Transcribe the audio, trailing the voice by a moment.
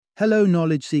Hello,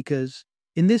 knowledge seekers.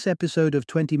 In this episode of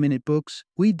 20-Minute Books,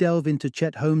 we delve into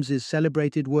Chet Holmes's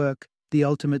celebrated work, The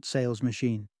Ultimate Sales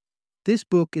Machine. This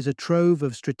book is a trove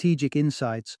of strategic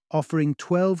insights, offering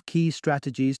 12 key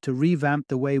strategies to revamp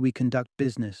the way we conduct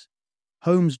business.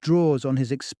 Holmes draws on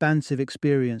his expansive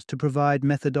experience to provide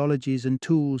methodologies and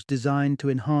tools designed to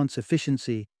enhance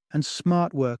efficiency and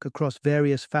smart work across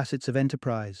various facets of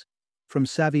enterprise, from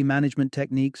savvy management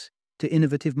techniques to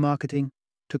innovative marketing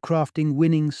to crafting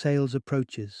winning sales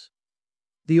approaches.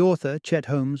 The author, Chet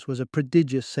Holmes, was a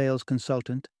prodigious sales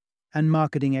consultant and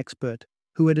marketing expert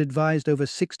who had advised over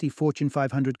 60 Fortune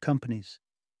 500 companies.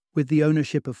 With the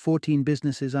ownership of 14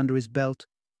 businesses under his belt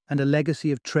and a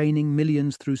legacy of training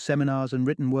millions through seminars and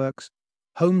written works,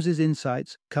 Holmes's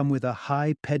insights come with a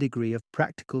high pedigree of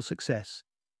practical success.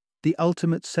 The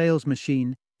Ultimate Sales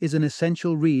Machine is an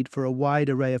essential read for a wide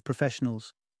array of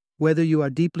professionals. Whether you are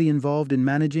deeply involved in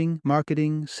managing,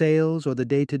 marketing, sales, or the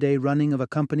day-to-day running of a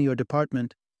company or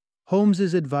department,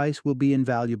 Holmes's advice will be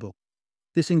invaluable.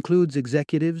 This includes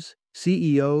executives,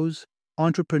 CEOs,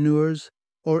 entrepreneurs,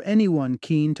 or anyone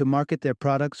keen to market their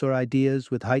products or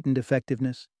ideas with heightened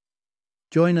effectiveness.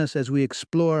 Join us as we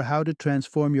explore how to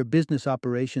transform your business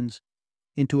operations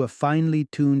into a finely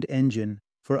tuned engine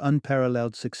for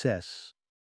unparalleled success.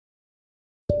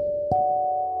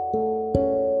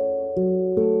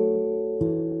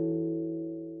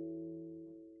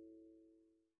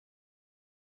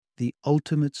 The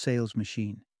Ultimate Sales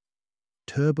Machine.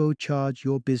 Turbocharge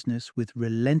your business with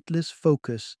relentless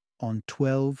focus on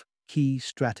 12 key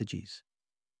strategies.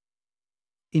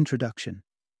 Introduction.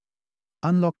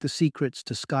 Unlock the secrets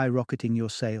to skyrocketing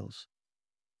your sales.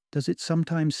 Does it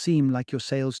sometimes seem like your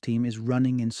sales team is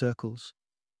running in circles,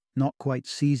 not quite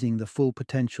seizing the full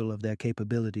potential of their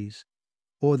capabilities,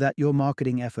 or that your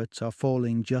marketing efforts are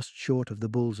falling just short of the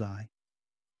bullseye?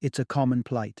 It's a common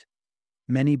plight.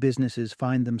 Many businesses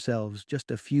find themselves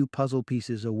just a few puzzle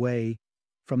pieces away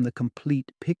from the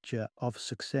complete picture of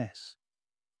success.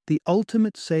 The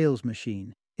Ultimate Sales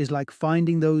Machine is like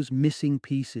finding those missing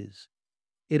pieces.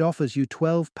 It offers you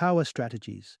 12 power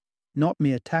strategies, not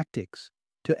mere tactics,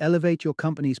 to elevate your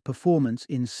company's performance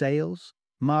in sales,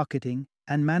 marketing,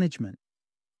 and management.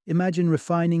 Imagine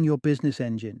refining your business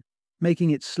engine, making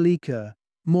it sleeker,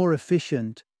 more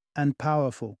efficient, and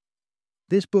powerful.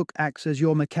 This book acts as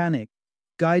your mechanic,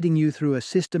 guiding you through a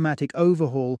systematic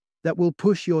overhaul that will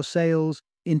push your sales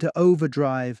into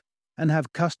overdrive and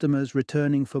have customers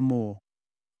returning for more.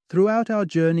 Throughout our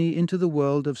journey into the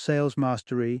world of sales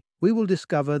mastery, we will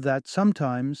discover that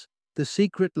sometimes the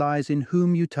secret lies in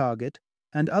whom you target,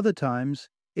 and other times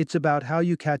it's about how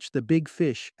you catch the big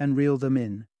fish and reel them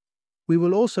in. We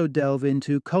will also delve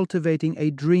into cultivating a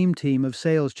dream team of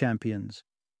sales champions,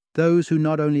 those who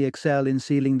not only excel in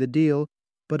sealing the deal,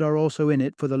 but are also in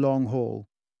it for the long haul.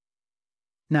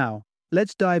 Now,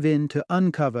 let's dive in to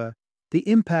uncover the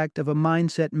impact of a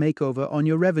mindset makeover on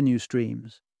your revenue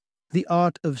streams. The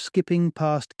art of skipping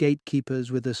past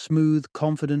gatekeepers with a smooth,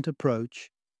 confident approach,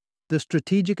 the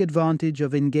strategic advantage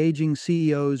of engaging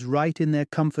CEOs right in their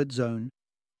comfort zone,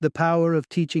 the power of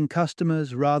teaching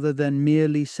customers rather than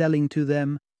merely selling to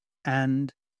them,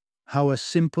 and how a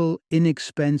simple,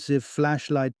 inexpensive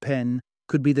flashlight pen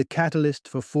could be the catalyst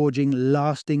for forging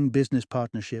lasting business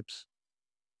partnerships.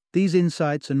 These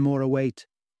insights and more await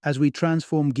as we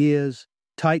transform gears,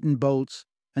 tighten bolts,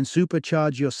 and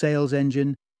supercharge your sales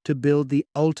engine to build the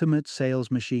ultimate sales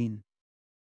machine.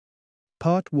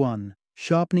 Part 1.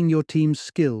 Sharpening your team's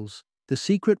skills, the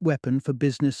secret weapon for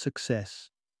business success.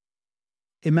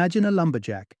 Imagine a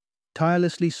lumberjack,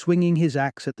 tirelessly swinging his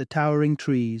axe at the towering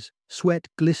trees, sweat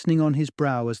glistening on his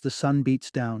brow as the sun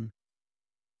beats down.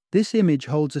 This image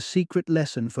holds a secret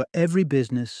lesson for every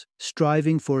business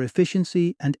striving for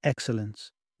efficiency and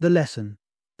excellence. The lesson: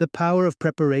 the power of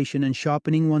preparation and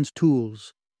sharpening one's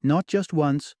tools, not just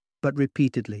once, but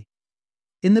repeatedly.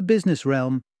 In the business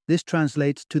realm, this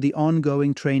translates to the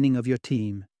ongoing training of your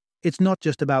team. It's not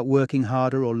just about working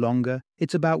harder or longer,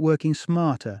 it's about working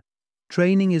smarter.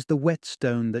 Training is the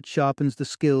whetstone that sharpens the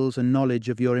skills and knowledge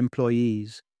of your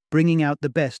employees, bringing out the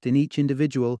best in each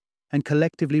individual and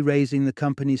collectively raising the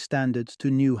company's standards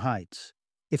to new heights.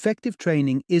 Effective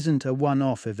training isn't a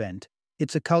one-off event.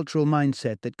 It's a cultural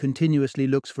mindset that continuously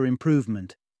looks for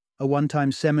improvement. A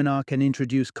one-time seminar can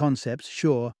introduce concepts,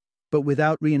 sure, but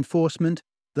without reinforcement,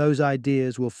 those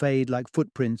ideas will fade like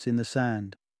footprints in the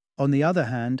sand. On the other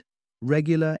hand,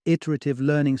 regular, iterative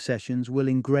learning sessions will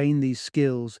ingrain these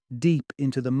skills deep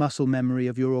into the muscle memory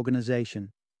of your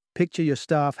organization. Picture your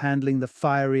staff handling the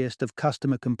fieriest of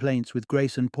customer complaints with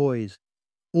grace and poise,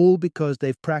 all because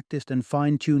they've practiced and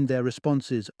fine-tuned their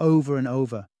responses over and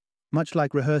over. Much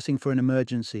like rehearsing for an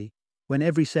emergency, when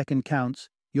every second counts,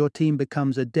 your team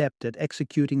becomes adept at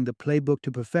executing the playbook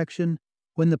to perfection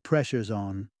when the pressure's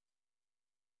on.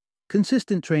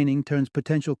 Consistent training turns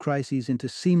potential crises into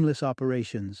seamless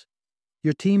operations.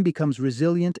 Your team becomes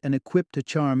resilient and equipped to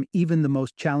charm even the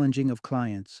most challenging of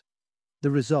clients.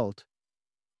 The result?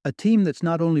 A team that's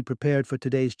not only prepared for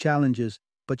today's challenges,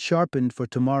 but sharpened for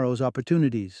tomorrow's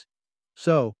opportunities.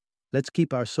 So, let's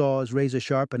keep our saws razor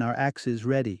sharp and our axes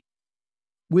ready.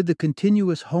 With the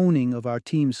continuous honing of our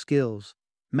team's skills,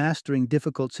 mastering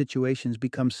difficult situations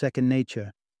becomes second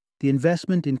nature. The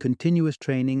investment in continuous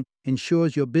training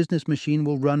ensures your business machine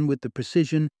will run with the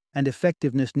precision and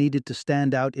effectiveness needed to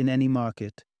stand out in any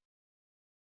market.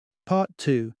 Part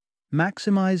 2.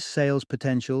 Maximize sales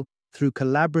potential through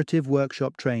collaborative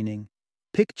workshop training.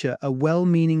 Picture a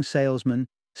well-meaning salesman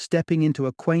stepping into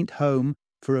a quaint home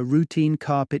for a routine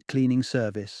carpet cleaning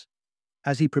service.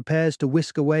 As he prepares to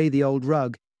whisk away the old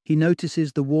rug, he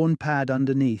notices the worn pad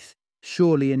underneath,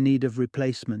 surely in need of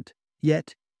replacement.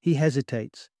 Yet, he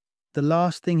hesitates. The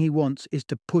last thing he wants is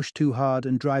to push too hard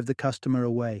and drive the customer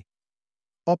away.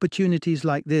 Opportunities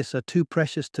like this are too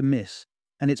precious to miss,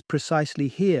 and it's precisely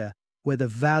here where the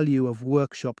value of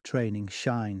workshop training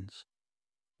shines.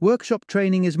 Workshop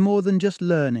training is more than just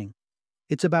learning.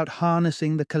 It's about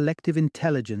harnessing the collective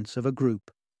intelligence of a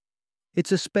group.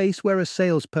 It's a space where a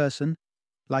salesperson,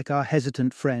 like our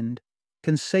hesitant friend,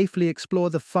 can safely explore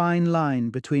the fine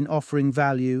line between offering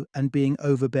value and being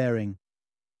overbearing.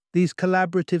 These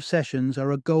collaborative sessions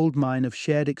are a goldmine of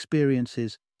shared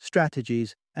experiences,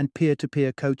 strategies, and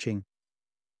peer-to-peer coaching.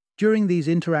 During these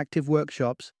interactive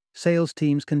workshops, sales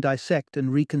teams can dissect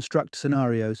and reconstruct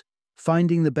scenarios,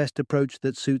 finding the best approach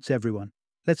that suits everyone.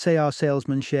 Let's say our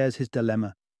salesman shares his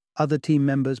dilemma. Other team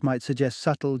members might suggest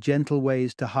subtle, gentle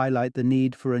ways to highlight the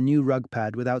need for a new rug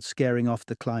pad without scaring off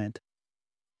the client.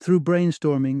 Through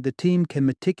brainstorming, the team can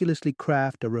meticulously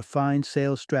craft a refined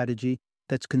sales strategy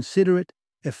that's considerate,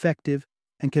 effective,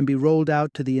 and can be rolled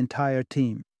out to the entire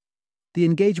team. The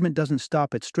engagement doesn't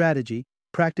stop at strategy.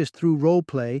 Practice through role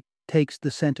play takes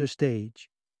the center stage.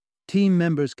 Team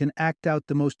members can act out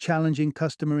the most challenging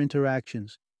customer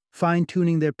interactions,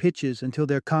 fine-tuning their pitches until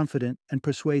they're confident and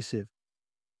persuasive.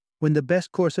 When the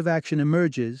best course of action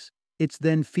emerges, it's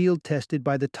then field-tested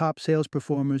by the top sales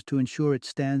performers to ensure it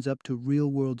stands up to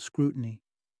real-world scrutiny.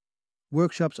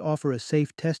 Workshops offer a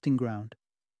safe testing ground,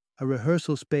 a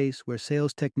rehearsal space where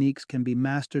sales techniques can be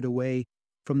mastered away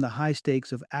from the high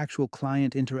stakes of actual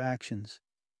client interactions.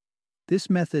 This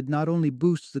method not only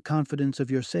boosts the confidence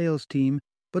of your sales team,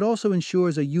 but also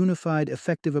ensures a unified,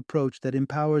 effective approach that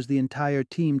empowers the entire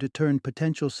team to turn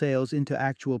potential sales into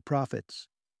actual profits.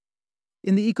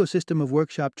 In the ecosystem of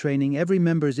workshop training, every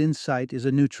member's insight is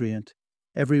a nutrient,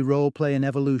 every role play an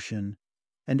evolution,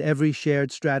 and every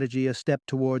shared strategy a step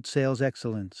toward sales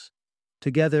excellence.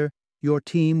 Together, your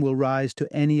team will rise to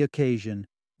any occasion,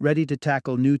 ready to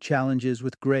tackle new challenges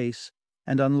with grace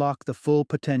and unlock the full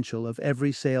potential of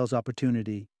every sales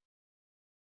opportunity.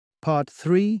 Part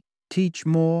 3. Teach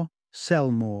more,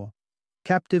 sell more.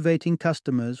 Captivating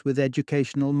customers with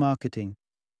educational marketing.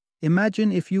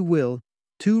 Imagine, if you will,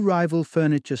 two rival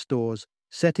furniture stores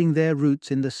setting their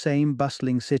roots in the same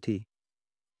bustling city.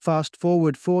 Fast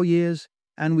forward 4 years,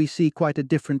 and we see quite a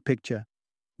different picture.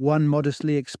 One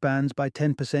modestly expands by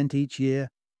 10% each year,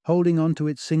 holding on to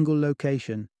its single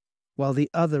location, while the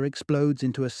other explodes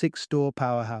into a 6-store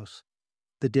powerhouse.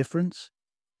 The difference?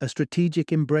 A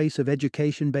strategic embrace of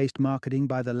education-based marketing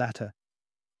by the latter.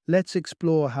 Let's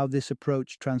explore how this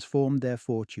approach transformed their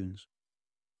fortunes.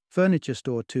 Furniture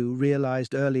Store 2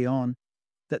 realized early on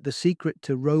that the secret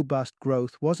to robust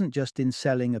growth wasn't just in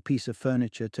selling a piece of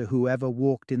furniture to whoever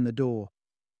walked in the door.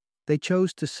 They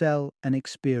chose to sell an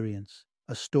experience,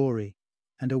 a story,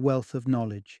 and a wealth of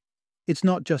knowledge. It's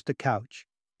not just a couch.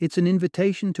 It's an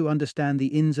invitation to understand the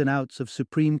ins and outs of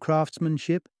supreme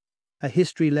craftsmanship, a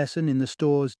history lesson in the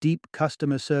store's deep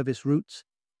customer service roots,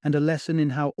 and a lesson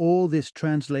in how all this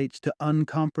translates to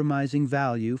uncompromising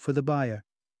value for the buyer.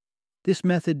 This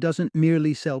method doesn't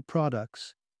merely sell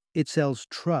products, it sells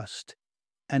trust,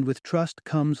 and with trust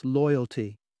comes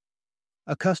loyalty.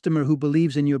 A customer who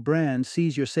believes in your brand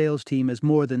sees your sales team as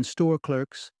more than store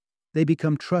clerks. They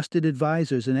become trusted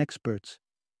advisors and experts.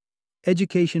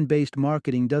 Education-based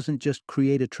marketing doesn't just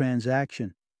create a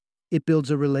transaction, it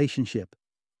builds a relationship.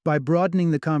 By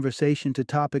broadening the conversation to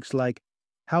topics like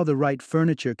how the right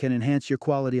furniture can enhance your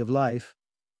quality of life,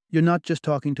 you're not just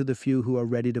talking to the few who are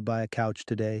ready to buy a couch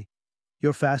today.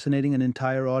 You're fascinating an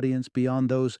entire audience beyond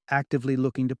those actively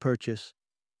looking to purchase.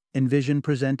 Envision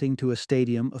presenting to a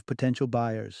stadium of potential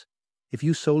buyers. If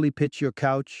you solely pitch your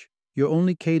couch, you're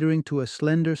only catering to a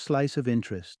slender slice of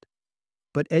interest.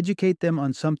 But educate them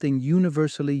on something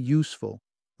universally useful,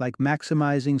 like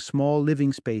maximizing small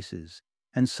living spaces,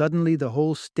 and suddenly the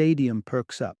whole stadium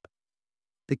perks up.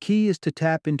 The key is to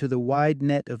tap into the wide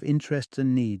net of interests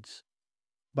and needs.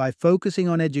 By focusing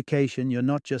on education, you're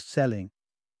not just selling,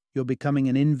 you're becoming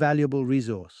an invaluable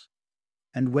resource.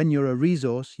 And when you're a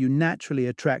resource, you naturally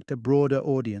attract a broader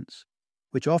audience,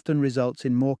 which often results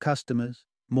in more customers,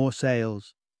 more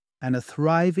sales, and a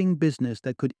thriving business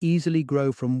that could easily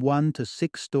grow from 1 to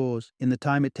 6 stores in the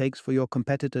time it takes for your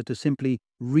competitor to simply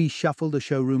reshuffle the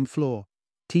showroom floor.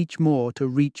 Teach more to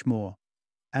reach more,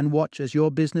 and watch as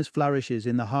your business flourishes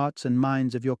in the hearts and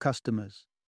minds of your customers.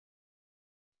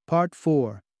 Part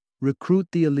 4. Recruit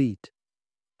the Elite.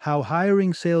 How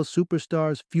hiring sales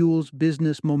superstars fuels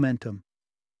business momentum.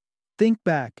 Think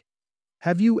back.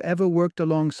 Have you ever worked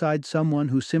alongside someone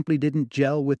who simply didn't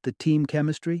gel with the team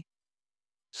chemistry?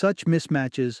 Such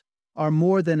mismatches are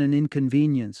more than an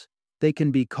inconvenience, they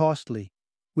can be costly,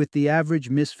 with the average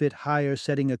misfit hire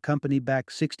setting a company back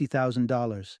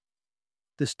 $60,000.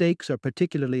 The stakes are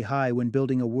particularly high when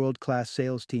building a world-class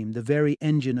sales team, the very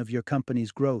engine of your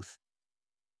company's growth.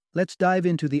 Let's dive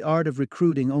into the art of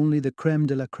recruiting only the crème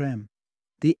de la crème.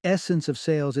 The essence of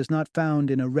sales is not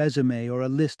found in a resume or a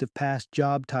list of past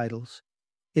job titles.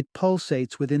 It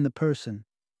pulsates within the person.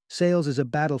 Sales is a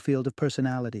battlefield of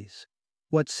personalities.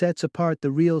 What sets apart the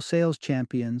real sales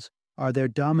champions are their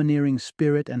domineering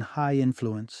spirit and high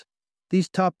influence. These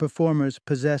top performers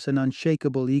possess an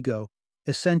unshakable ego,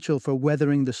 essential for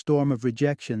weathering the storm of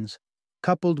rejections,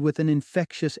 coupled with an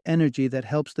infectious energy that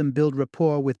helps them build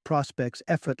rapport with prospects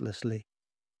effortlessly.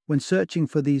 When searching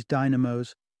for these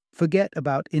dynamos, forget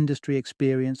about industry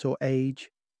experience or age.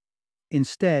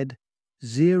 Instead,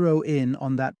 zero in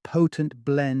on that potent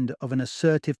blend of an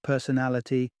assertive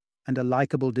personality and a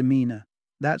likable demeanor.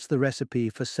 That's the recipe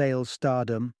for sales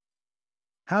stardom.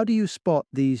 How do you spot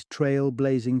these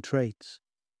trailblazing traits?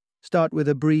 Start with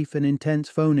a brief and intense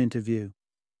phone interview.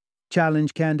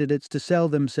 Challenge candidates to sell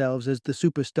themselves as the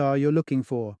superstar you're looking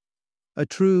for. A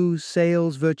true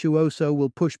sales virtuoso will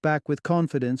push back with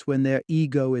confidence when their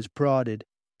ego is prodded,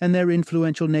 and their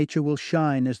influential nature will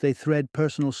shine as they thread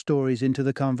personal stories into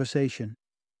the conversation.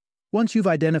 Once you've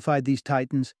identified these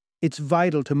titans, it's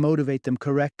vital to motivate them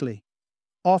correctly.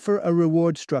 Offer a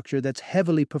reward structure that's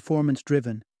heavily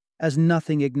performance-driven, as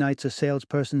nothing ignites a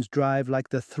salesperson's drive like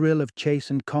the thrill of chase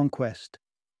and conquest.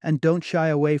 And don't shy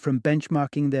away from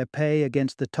benchmarking their pay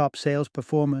against the top sales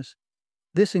performers.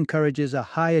 This encourages a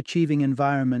high-achieving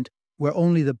environment where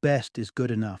only the best is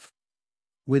good enough.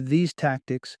 With these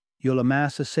tactics, you'll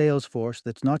amass a sales force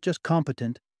that's not just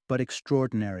competent, but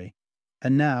extraordinary.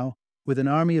 And now, with an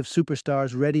army of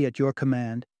superstars ready at your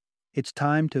command, it's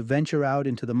time to venture out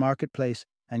into the marketplace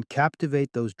and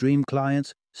captivate those dream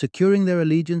clients, securing their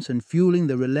allegiance and fueling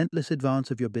the relentless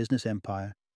advance of your business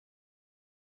empire.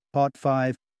 Part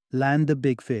 5. Land the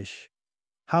big fish.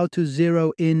 How to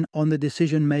zero in on the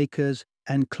decision makers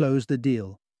and close the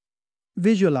deal.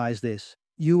 Visualize this.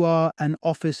 You are an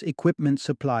office equipment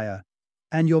supplier,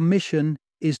 and your mission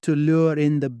is to lure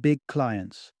in the big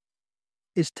clients.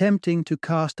 It's tempting to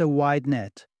cast a wide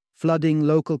net, flooding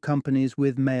local companies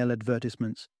with mail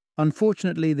advertisements.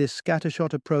 Unfortunately, this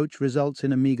scattershot approach results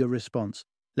in a meager response.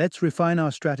 Let's refine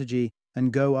our strategy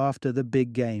and go after the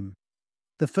big game.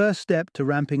 The first step to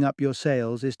ramping up your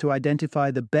sales is to identify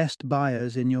the best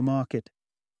buyers in your market.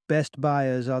 Best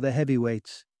buyers are the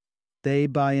heavyweights. They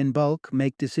buy in bulk,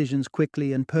 make decisions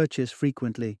quickly, and purchase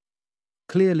frequently.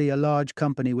 Clearly, a large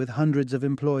company with hundreds of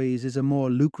employees is a more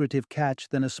lucrative catch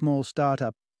than a small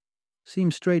startup.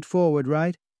 Seems straightforward,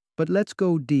 right? But let's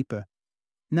go deeper.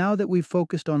 Now that we've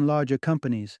focused on larger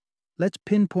companies, let's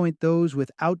pinpoint those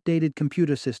with outdated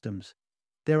computer systems.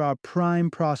 There are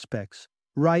prime prospects,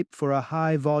 ripe for a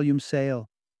high-volume sale.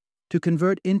 To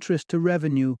convert interest to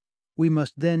revenue, we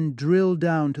must then drill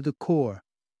down to the core,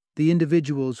 the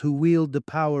individuals who wield the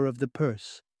power of the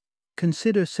purse.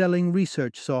 Consider selling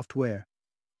research software.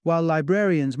 While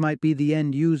librarians might be the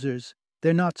end users,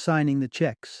 they're not signing the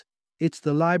checks. It's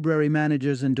the library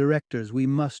managers and directors we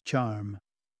must charm.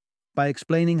 By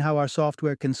explaining how our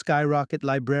software can skyrocket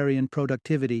librarian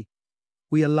productivity,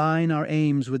 we align our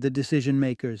aims with the decision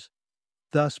makers,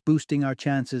 thus boosting our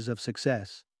chances of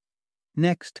success.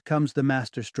 Next comes the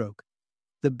masterstroke,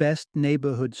 the best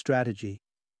neighborhood strategy.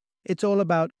 It's all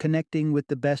about connecting with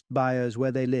the best buyers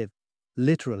where they live,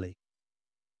 literally.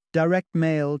 Direct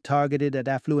mail targeted at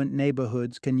affluent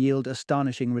neighborhoods can yield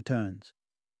astonishing returns.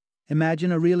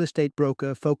 Imagine a real estate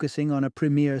broker focusing on a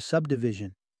premier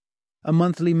subdivision. A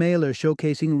monthly mailer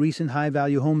showcasing recent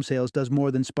high-value home sales does more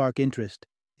than spark interest.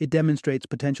 It demonstrates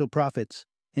potential profits,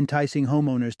 enticing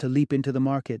homeowners to leap into the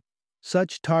market.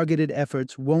 Such targeted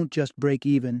efforts won't just break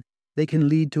even, they can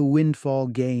lead to windfall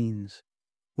gains.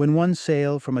 When one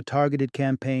sale from a targeted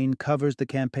campaign covers the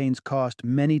campaign's cost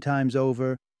many times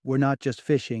over, we're not just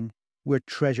fishing, we're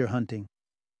treasure hunting.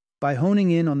 By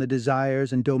honing in on the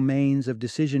desires and domains of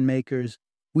decision makers,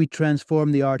 we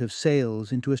transform the art of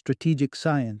sales into a strategic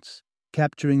science,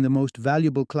 capturing the most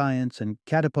valuable clients and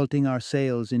catapulting our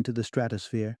sales into the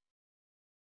stratosphere.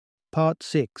 Part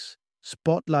 6.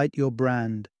 Spotlight your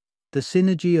brand. The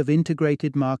synergy of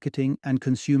integrated marketing and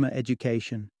consumer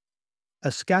education. A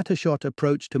scattershot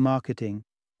approach to marketing,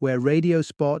 where radio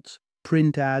spots,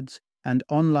 print ads, and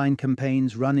online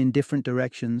campaigns run in different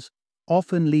directions,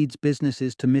 often leads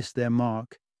businesses to miss their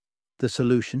mark. The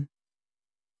solution?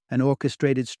 An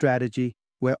orchestrated strategy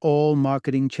where all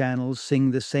marketing channels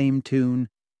sing the same tune,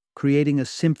 creating a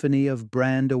symphony of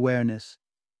brand awareness.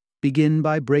 Begin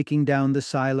by breaking down the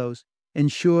silos.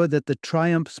 Ensure that the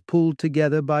triumphs pulled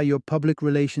together by your public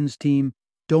relations team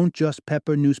don't just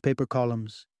pepper newspaper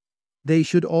columns. They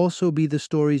should also be the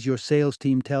stories your sales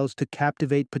team tells to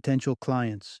captivate potential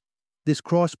clients. This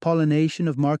cross-pollination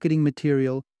of marketing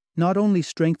material not only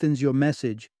strengthens your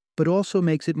message, but also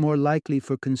makes it more likely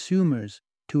for consumers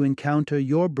to encounter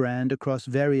your brand across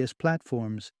various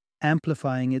platforms,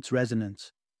 amplifying its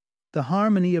resonance. The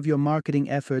harmony of your marketing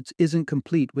efforts isn't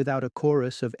complete without a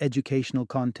chorus of educational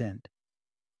content.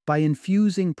 By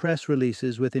infusing press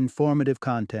releases with informative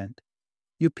content,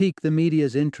 you pique the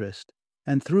media's interest,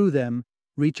 and through them,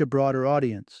 reach a broader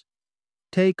audience.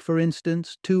 Take, for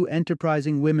instance, two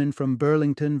enterprising women from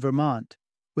Burlington, Vermont,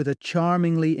 with a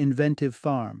charmingly inventive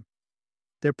farm.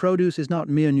 Their produce is not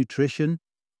mere nutrition,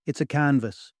 it's a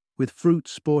canvas, with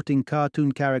fruits sporting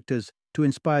cartoon characters to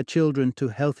inspire children to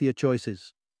healthier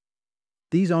choices.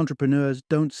 These entrepreneurs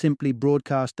don't simply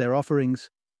broadcast their offerings,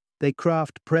 they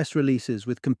craft press releases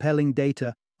with compelling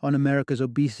data on America's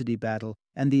obesity battle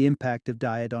and the impact of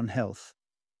diet on health.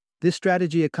 This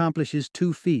strategy accomplishes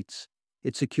two feats.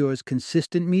 It secures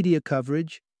consistent media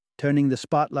coverage, turning the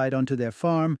spotlight onto their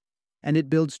farm, and it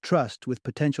builds trust with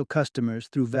potential customers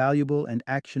through valuable and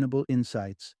actionable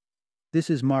insights. This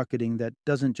is marketing that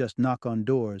doesn't just knock on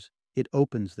doors, it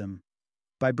opens them.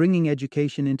 By bringing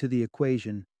education into the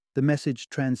equation, the message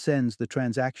transcends the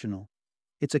transactional.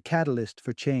 It's a catalyst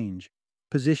for change,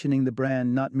 positioning the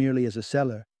brand not merely as a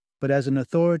seller, but as an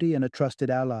authority and a trusted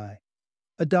ally.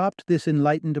 Adopt this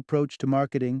enlightened approach to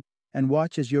marketing and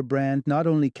watch as your brand not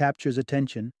only captures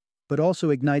attention, but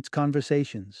also ignites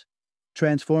conversations,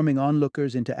 transforming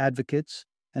onlookers into advocates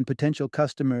and potential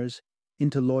customers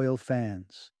into loyal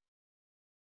fans.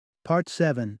 Part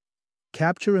 7.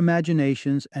 Capture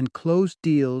imaginations and close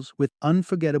deals with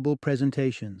unforgettable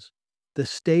presentations. The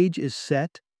stage is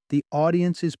set, the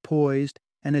audience is poised,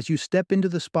 and as you step into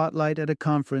the spotlight at a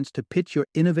conference to pitch your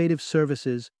innovative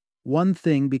services, one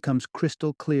thing becomes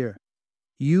crystal clear.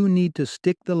 You need to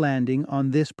stick the landing on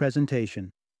this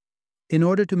presentation. In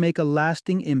order to make a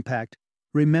lasting impact,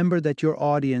 remember that your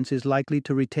audience is likely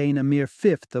to retain a mere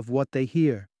fifth of what they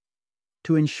hear.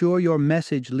 To ensure your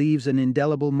message leaves an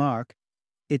indelible mark,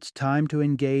 it's time to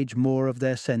engage more of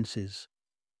their senses.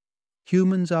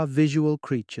 Humans are visual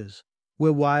creatures.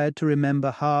 We're wired to remember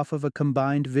half of a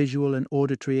combined visual and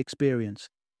auditory experience,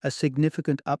 a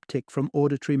significant uptick from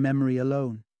auditory memory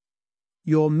alone.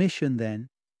 Your mission, then,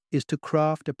 is to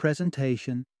craft a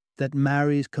presentation that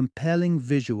marries compelling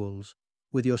visuals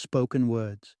with your spoken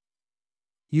words.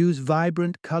 Use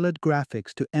vibrant, colored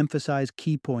graphics to emphasize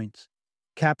key points,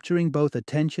 capturing both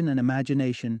attention and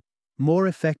imagination more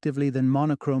effectively than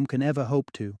monochrome can ever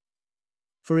hope to.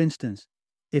 For instance,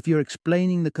 if you're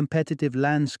explaining the competitive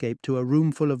landscape to a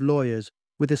room full of lawyers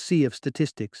with a sea of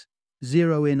statistics,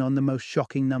 zero in on the most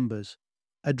shocking numbers.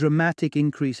 A dramatic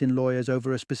increase in lawyers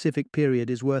over a specific period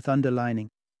is worth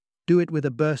underlining. Do it with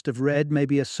a burst of red,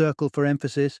 maybe a circle for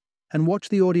emphasis, and watch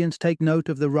the audience take note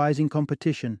of the rising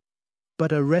competition.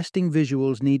 But arresting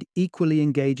visuals need equally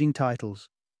engaging titles,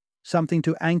 something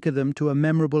to anchor them to a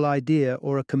memorable idea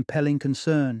or a compelling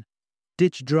concern.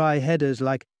 Ditch dry headers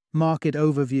like Market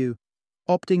Overview,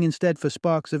 opting instead for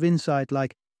sparks of insight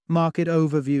like Market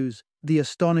Overviews, The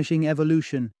Astonishing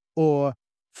Evolution, or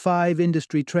 5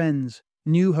 Industry Trends,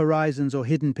 New Horizons or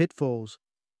Hidden Pitfalls.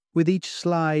 With each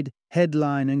slide,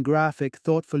 headline, and graphic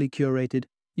thoughtfully curated,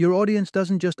 your audience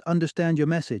doesn't just understand your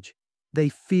message, they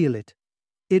feel it.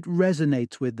 It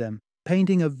resonates with them,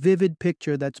 painting a vivid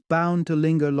picture that's bound to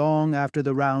linger long after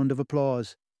the round of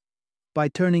applause. By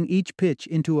turning each pitch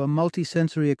into a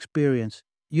multisensory experience,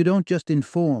 you don't just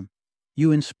inform,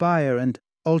 you inspire and,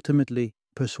 ultimately,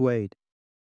 persuade.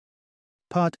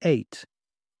 Part 8.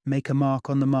 Make a mark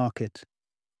on the market,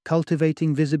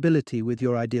 cultivating visibility with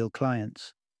your ideal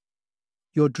clients.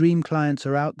 Your dream clients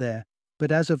are out there,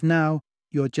 but as of now,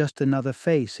 you're just another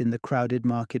face in the crowded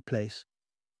marketplace.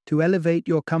 To elevate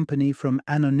your company from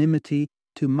anonymity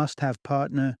to must-have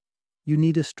partner, you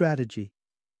need a strategy,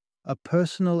 a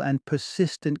personal and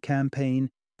persistent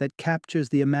campaign that captures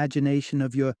the imagination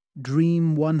of your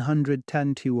Dream 100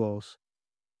 Tantuos,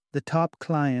 the top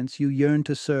clients you yearn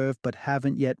to serve but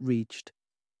haven't yet reached.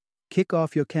 Kick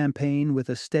off your campaign with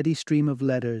a steady stream of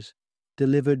letters,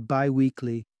 delivered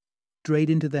bi-weekly, straight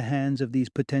into the hands of these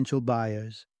potential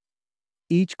buyers.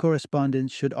 Each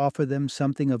correspondence should offer them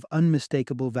something of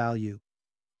unmistakable value,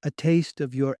 a taste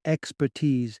of your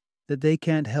expertise that they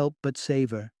can't help but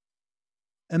savor.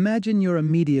 Imagine you're a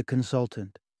media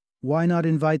consultant. Why not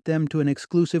invite them to an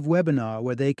exclusive webinar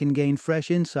where they can gain fresh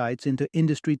insights into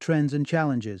industry trends and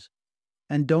challenges?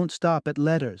 And don't stop at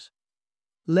letters.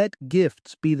 Let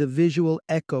gifts be the visual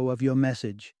echo of your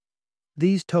message.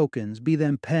 These tokens, be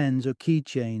them pens or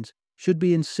keychains, should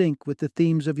be in sync with the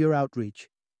themes of your outreach.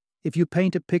 If you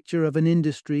paint a picture of an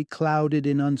industry clouded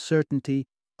in uncertainty,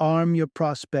 arm your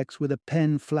prospects with a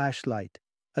pen flashlight,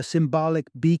 a symbolic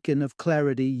beacon of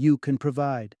clarity you can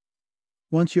provide.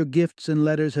 Once your gifts and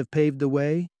letters have paved the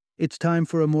way, it's time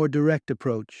for a more direct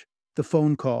approach, the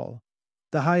phone call.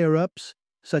 The higher-ups,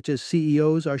 such as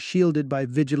CEOs, are shielded by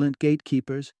vigilant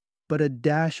gatekeepers, but a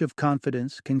dash of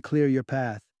confidence can clear your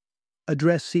path.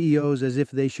 Address CEOs as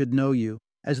if they should know you,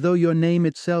 as though your name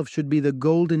itself should be the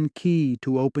golden key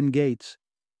to open gates.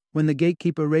 When the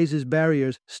gatekeeper raises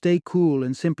barriers, stay cool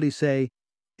and simply say,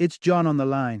 "It's John on the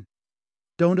line."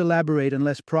 Don't elaborate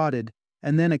unless prodded,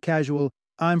 and then a casual,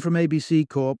 "I'm from ABC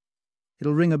Corp.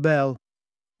 It'll ring a bell,"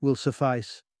 will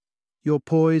suffice. Your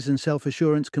poise and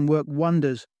self-assurance can work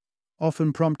wonders,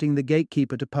 often prompting the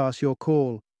gatekeeper to pass your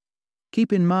call.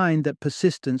 Keep in mind that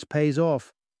persistence pays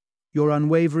off. Your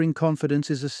unwavering confidence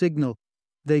is a signal.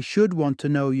 They should want to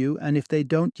know you, and if they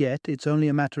don't yet, it's only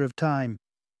a matter of time.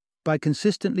 By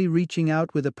consistently reaching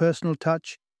out with a personal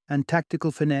touch and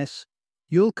tactical finesse,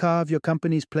 you'll carve your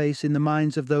company's place in the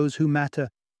minds of those who matter,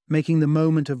 making the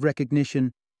moment of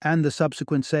recognition and the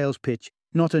subsequent sales pitch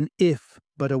not an if,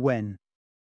 but a when.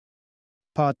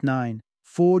 Part 9.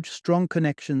 Forge strong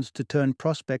connections to turn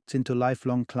prospects into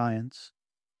lifelong clients.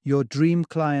 Your dream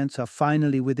clients are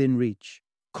finally within reach.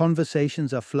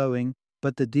 Conversations are flowing,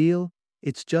 but the deal?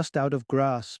 It's just out of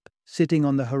grasp, sitting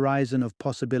on the horizon of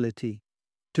possibility.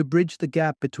 To bridge the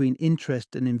gap between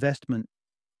interest and investment,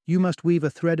 you must weave a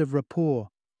thread of rapport,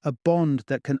 a bond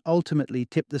that can ultimately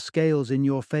tip the scales in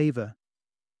your favor.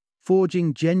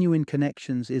 Forging genuine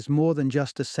connections is more than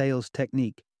just a sales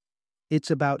technique. It's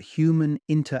about human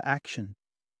interaction.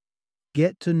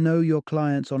 Get to know your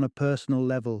clients on a personal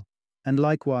level, and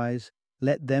likewise,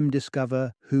 let them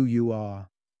discover who you are.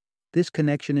 This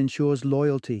connection ensures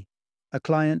loyalty. A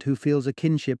client who feels a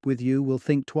kinship with you will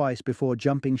think twice before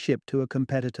jumping ship to a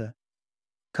competitor.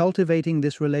 Cultivating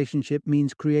this relationship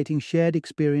means creating shared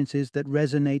experiences that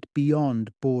resonate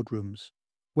beyond boardrooms.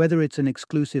 Whether it's an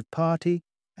exclusive party,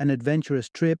 an adventurous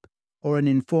trip, or an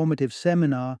informative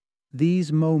seminar,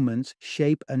 these moments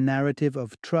shape a narrative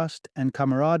of trust and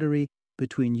camaraderie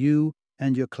between you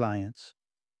and your clients.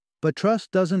 But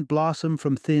trust doesn't blossom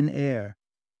from thin air.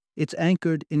 It's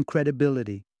anchored in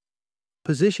credibility.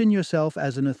 Position yourself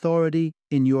as an authority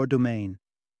in your domain.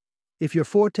 If your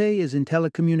forte is in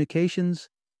telecommunications,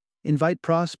 invite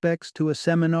prospects to a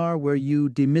seminar where you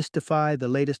demystify the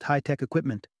latest high-tech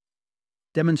equipment.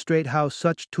 Demonstrate how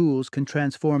such tools can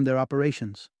transform their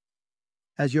operations.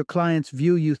 As your clients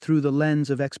view you through the lens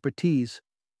of expertise,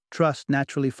 trust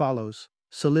naturally follows,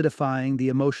 solidifying the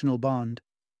emotional bond.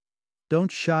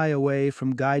 Don't shy away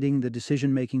from guiding the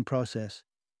decision-making process.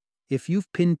 If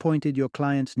you've pinpointed your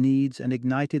client's needs and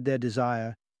ignited their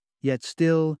desire, yet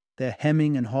still they're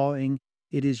hemming and hawing,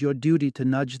 it is your duty to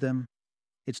nudge them.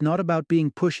 It's not about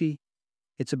being pushy,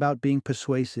 it's about being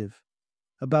persuasive,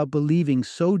 about believing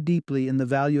so deeply in the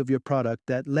value of your product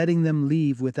that letting them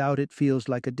leave without it feels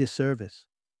like a disservice.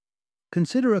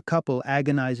 Consider a couple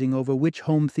agonizing over which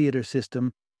home theater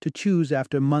system to choose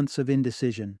after months of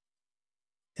indecision.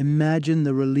 Imagine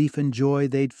the relief and joy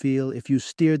they'd feel if you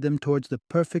steered them towards the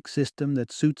perfect system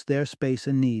that suits their space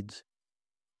and needs.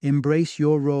 Embrace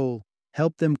your role,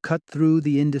 help them cut through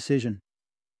the indecision.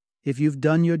 If you've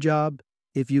done your job,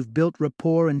 if you've built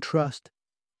rapport and trust,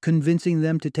 convincing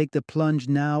them to take the plunge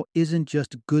now isn't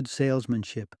just good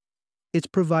salesmanship. It's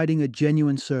providing a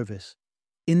genuine service.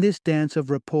 In this dance of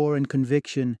rapport and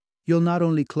conviction, you'll not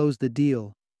only close the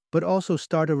deal, but also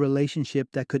start a relationship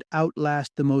that could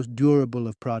outlast the most durable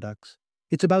of products.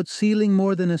 It's about sealing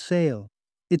more than a sale.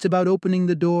 It's about opening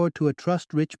the door to a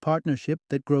trust-rich partnership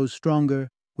that grows stronger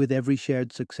with every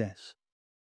shared success.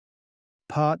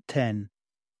 Part 10.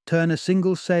 Turn a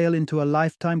single sale into a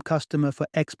lifetime customer for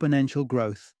exponential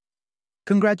growth.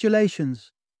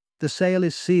 Congratulations! The sale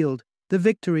is sealed, the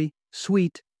victory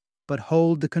sweet, but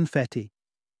hold the confetti.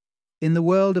 In the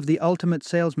world of the ultimate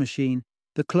sales machine,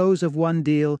 the close of one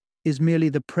deal is merely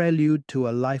the prelude to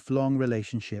a lifelong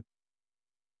relationship.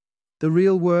 The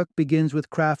real work begins with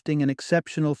crafting an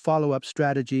exceptional follow-up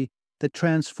strategy that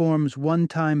transforms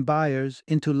one-time buyers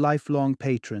into lifelong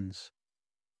patrons.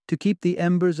 To keep the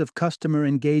embers of customer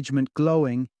engagement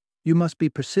glowing, you must be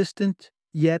persistent,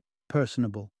 yet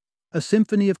personable. A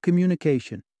symphony of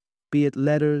communication, be it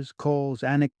letters, calls,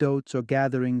 anecdotes, or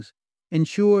gatherings,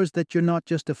 ensures that you're not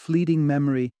just a fleeting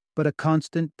memory, but a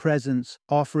constant presence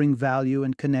offering value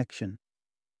and connection.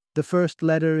 The first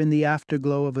letter in the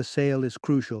afterglow of a sale is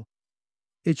crucial.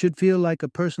 It should feel like a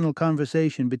personal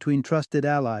conversation between trusted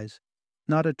allies,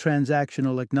 not a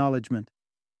transactional acknowledgement.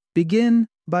 Begin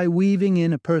by weaving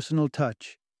in a personal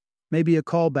touch, maybe a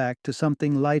callback to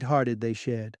something light-hearted they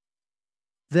shared.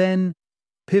 Then,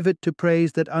 pivot to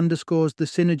praise that underscores the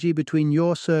synergy between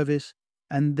your service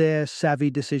and their savvy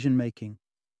decision-making.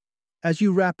 As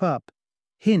you wrap up,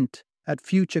 hint at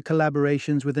future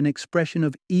collaborations with an expression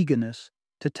of eagerness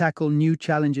to tackle new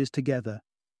challenges together.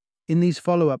 In these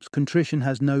follow-ups, contrition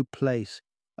has no place.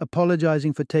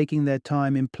 Apologizing for taking their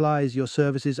time implies your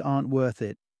services aren't worth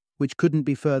it, which couldn't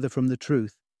be further from the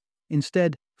truth.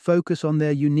 Instead, focus on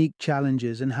their unique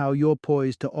challenges and how you're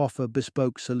poised to offer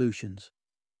bespoke solutions.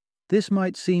 This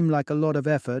might seem like a lot of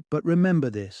effort, but remember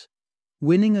this.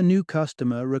 Winning a new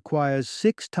customer requires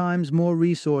 6 times more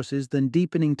resources than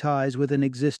deepening ties with an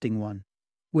existing one.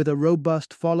 With a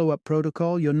robust follow-up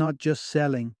protocol, you're not just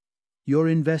selling. You're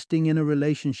investing in a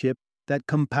relationship that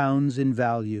compounds in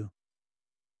value.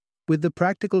 With the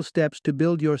practical steps to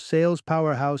build your sales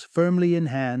powerhouse firmly in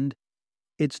hand,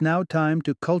 it's now time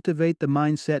to cultivate the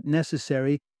mindset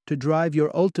necessary to drive your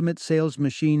ultimate sales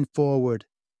machine forward.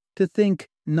 To think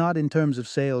not in terms of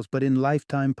sales, but in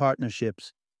lifetime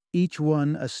partnerships, each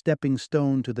one a stepping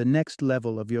stone to the next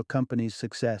level of your company's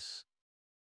success.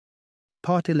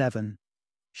 Part 11.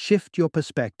 Shift your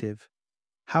perspective.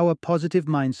 How a positive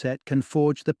mindset can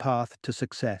forge the path to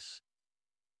success.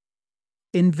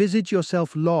 Envisage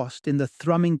yourself lost in the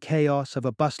thrumming chaos of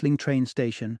a bustling train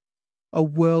station. A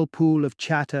whirlpool of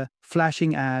chatter,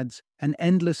 flashing ads, and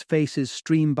endless faces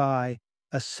stream by,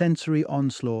 a sensory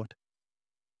onslaught.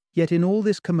 Yet in all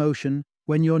this commotion,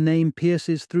 when your name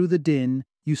pierces through the din,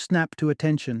 you snap to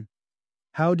attention.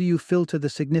 How do you filter the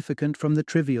significant from the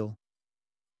trivial?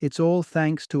 It's all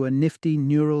thanks to a nifty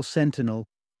neural sentinel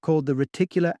called the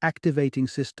Reticular Activating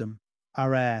System,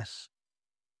 RAS.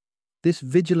 This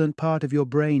vigilant part of your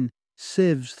brain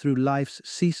sieves through life's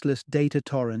ceaseless data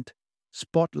torrent,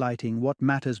 spotlighting what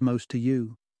matters most to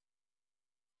you.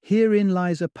 Herein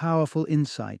lies a powerful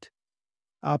insight.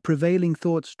 Our prevailing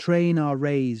thoughts train our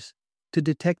rays to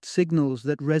detect signals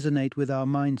that resonate with our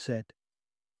mindset.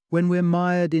 When we're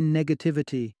mired in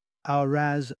negativity, our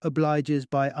RAS obliges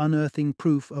by unearthing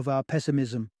proof of our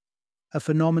pessimism, a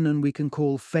phenomenon we can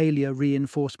call failure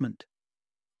reinforcement.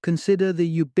 Consider the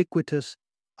ubiquitous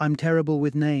 "I'm terrible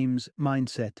with names"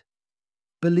 mindset.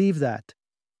 Believe that,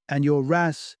 and your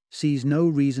RAS sees no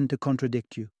reason to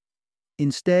contradict you.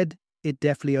 Instead, it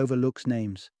deftly overlooks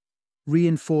names,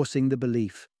 reinforcing the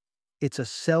belief. It's a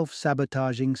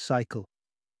self-sabotaging cycle.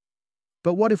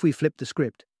 But what if we flip the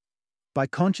script? By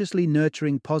consciously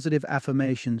nurturing positive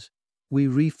affirmations, we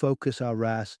refocus our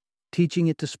RAS, teaching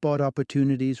it to spot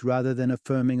opportunities rather than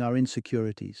affirming our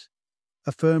insecurities.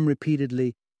 Affirm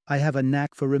repeatedly, "I have a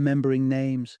knack for remembering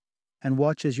names," and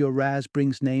watch as your RAS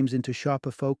brings names into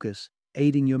sharper focus,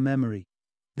 aiding your memory.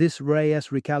 This RAS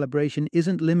recalibration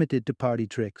isn't limited to party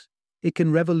tricks. It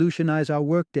can revolutionize our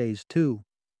workdays, too.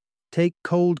 Take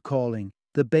cold calling,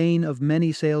 the bane of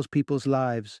many salespeople's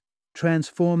lives.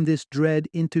 Transform this dread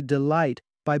into delight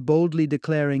by boldly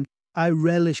declaring, "I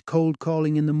relish cold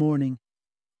calling in the morning."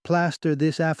 Plaster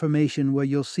this affirmation where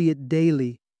you'll see it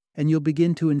daily, and you'll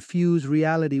begin to infuse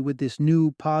reality with this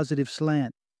new positive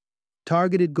slant.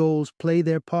 Targeted goals play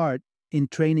their part in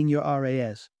training your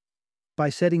RAS. By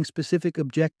setting specific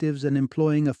objectives and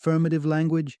employing affirmative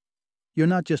language, you're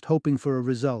not just hoping for a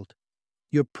result.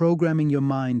 You're programming your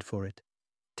mind for it.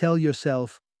 Tell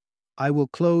yourself, "I will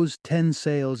close 10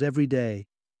 sales every day,"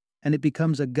 and it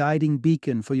becomes a guiding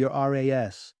beacon for your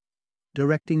RAS,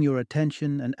 directing your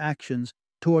attention and actions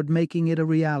toward making it a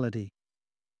reality.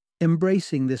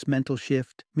 Embracing this mental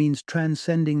shift means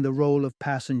transcending the role of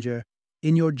passenger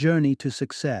in your journey to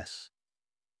success.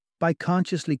 By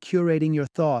consciously curating your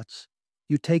thoughts,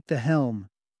 You take the helm,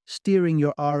 steering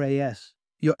your RAS,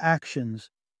 your actions,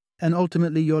 and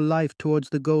ultimately your life towards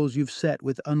the goals you've set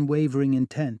with unwavering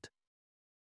intent.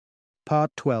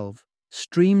 Part 12.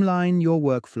 Streamline your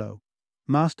workflow.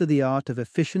 Master the art of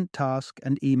efficient task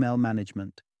and email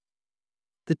management.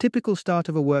 The typical start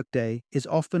of a workday is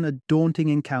often a daunting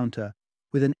encounter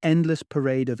with an endless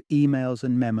parade of emails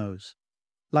and memos.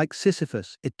 Like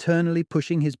Sisyphus eternally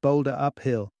pushing his boulder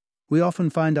uphill, we often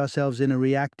find ourselves in a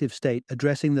reactive state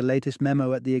addressing the latest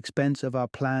memo at the expense of our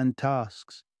planned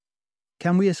tasks.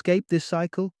 Can we escape this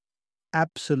cycle?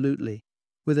 Absolutely,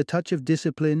 with a touch of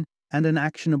discipline and an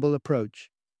actionable approach.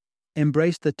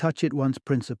 Embrace the touch it once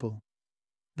principle.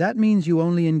 That means you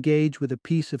only engage with a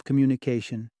piece of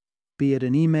communication, be it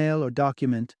an email or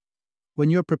document, when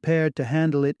you're prepared to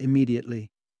handle it immediately.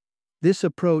 This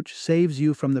approach saves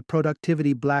you from the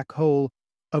productivity black hole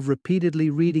of repeatedly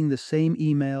reading the same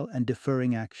email and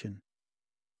deferring action.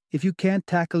 If you can't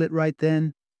tackle it right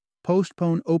then,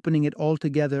 postpone opening it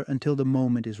altogether until the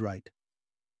moment is right.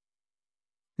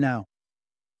 Now,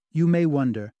 you may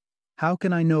wonder, how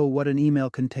can I know what an email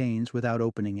contains without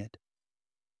opening it?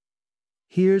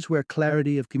 Here's where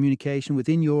clarity of communication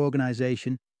within your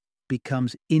organization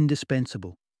becomes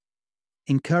indispensable.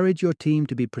 Encourage your team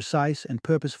to be precise and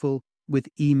purposeful with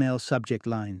email subject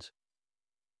lines.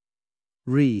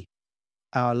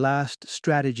 Our last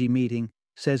strategy meeting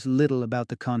says little about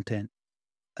the content.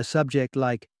 A subject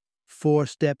like 4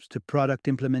 steps to product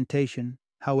implementation,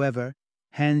 however,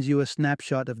 hands you a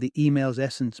snapshot of the email's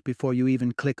essence before you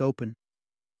even click open.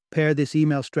 Pair this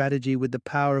email strategy with the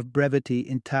power of brevity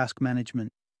in task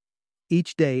management.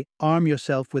 Each day, arm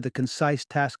yourself with a concise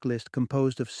task list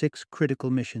composed of 6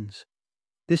 critical missions.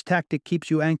 This tactic keeps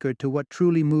you anchored to what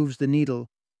truly moves the needle,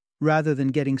 rather than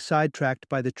getting sidetracked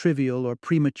by the trivial or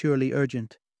prematurely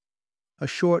urgent. A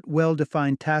short,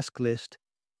 well-defined task list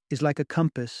is like a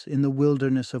compass in the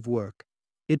wilderness of work.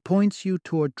 It points you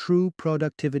toward true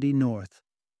productivity north.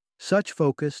 Such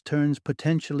focus turns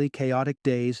potentially chaotic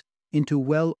days into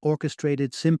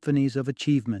well-orchestrated symphonies of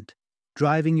achievement,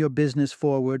 driving your business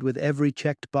forward with every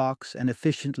checked box and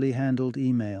efficiently handled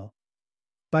email.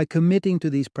 By committing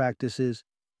to these practices,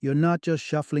 you're not just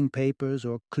shuffling papers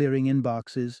or clearing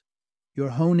inboxes,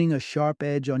 you're honing a sharp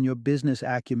edge on your business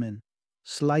acumen,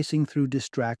 slicing through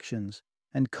distractions,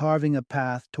 and carving a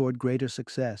path toward greater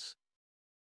success.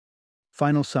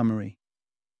 Final summary.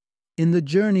 In the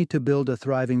journey to build a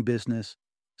thriving business,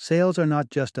 sales are not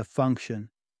just a function,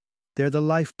 they're the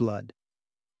lifeblood.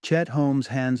 Chet Holmes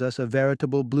hands us a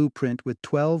veritable blueprint with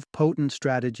 12 potent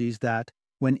strategies that,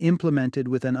 when implemented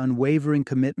with an unwavering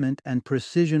commitment and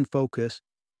precision focus,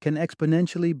 can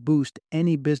exponentially boost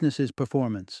any business's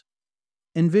performance.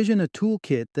 Envision a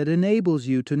toolkit that enables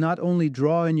you to not only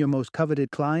draw in your most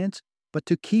coveted clients, but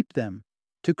to keep them,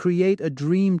 to create a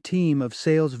dream team of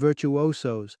sales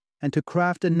virtuosos, and to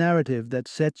craft a narrative that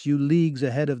sets you leagues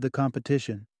ahead of the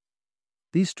competition.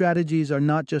 These strategies are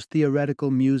not just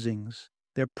theoretical musings,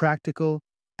 they're practical,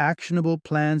 actionable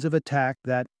plans of attack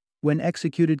that, when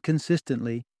executed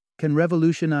consistently, can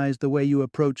revolutionize the way you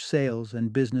approach sales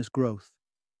and business growth.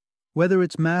 Whether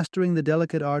it's mastering the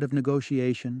delicate art of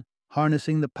negotiation,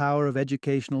 harnessing the power of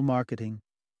educational marketing,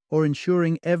 or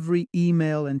ensuring every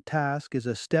email and task is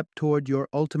a step toward your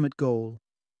ultimate goal,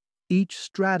 each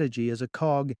strategy is a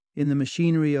cog in the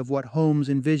machinery of what Holmes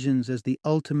envisions as the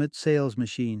ultimate sales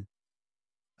machine.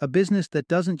 A business that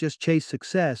doesn't just chase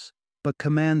success, but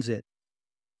commands it.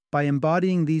 By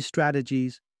embodying these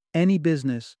strategies, any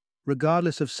business,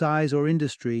 regardless of size or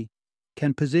industry,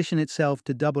 can position itself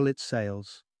to double its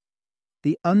sales.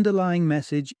 The underlying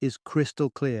message is crystal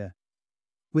clear.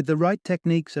 With the right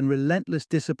techniques and relentless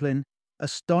discipline,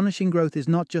 astonishing growth is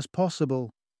not just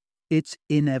possible, it's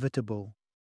inevitable.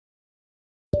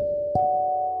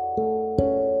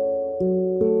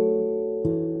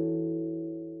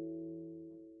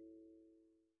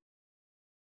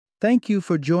 Thank you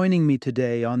for joining me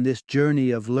today on this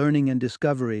journey of learning and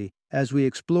discovery as we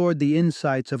explored the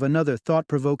insights of another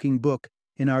thought-provoking book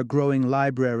in our growing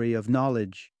library of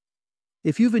knowledge.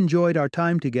 If you've enjoyed our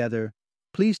time together,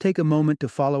 please take a moment to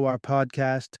follow our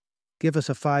podcast, give us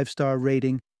a 5-star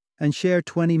rating, and share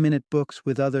 20-minute books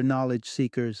with other knowledge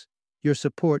seekers. Your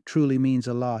support truly means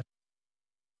a lot.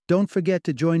 Don't forget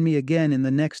to join me again in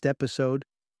the next episode,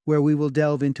 where we will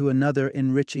delve into another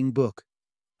enriching book.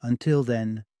 Until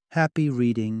then, happy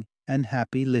reading and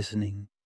happy listening.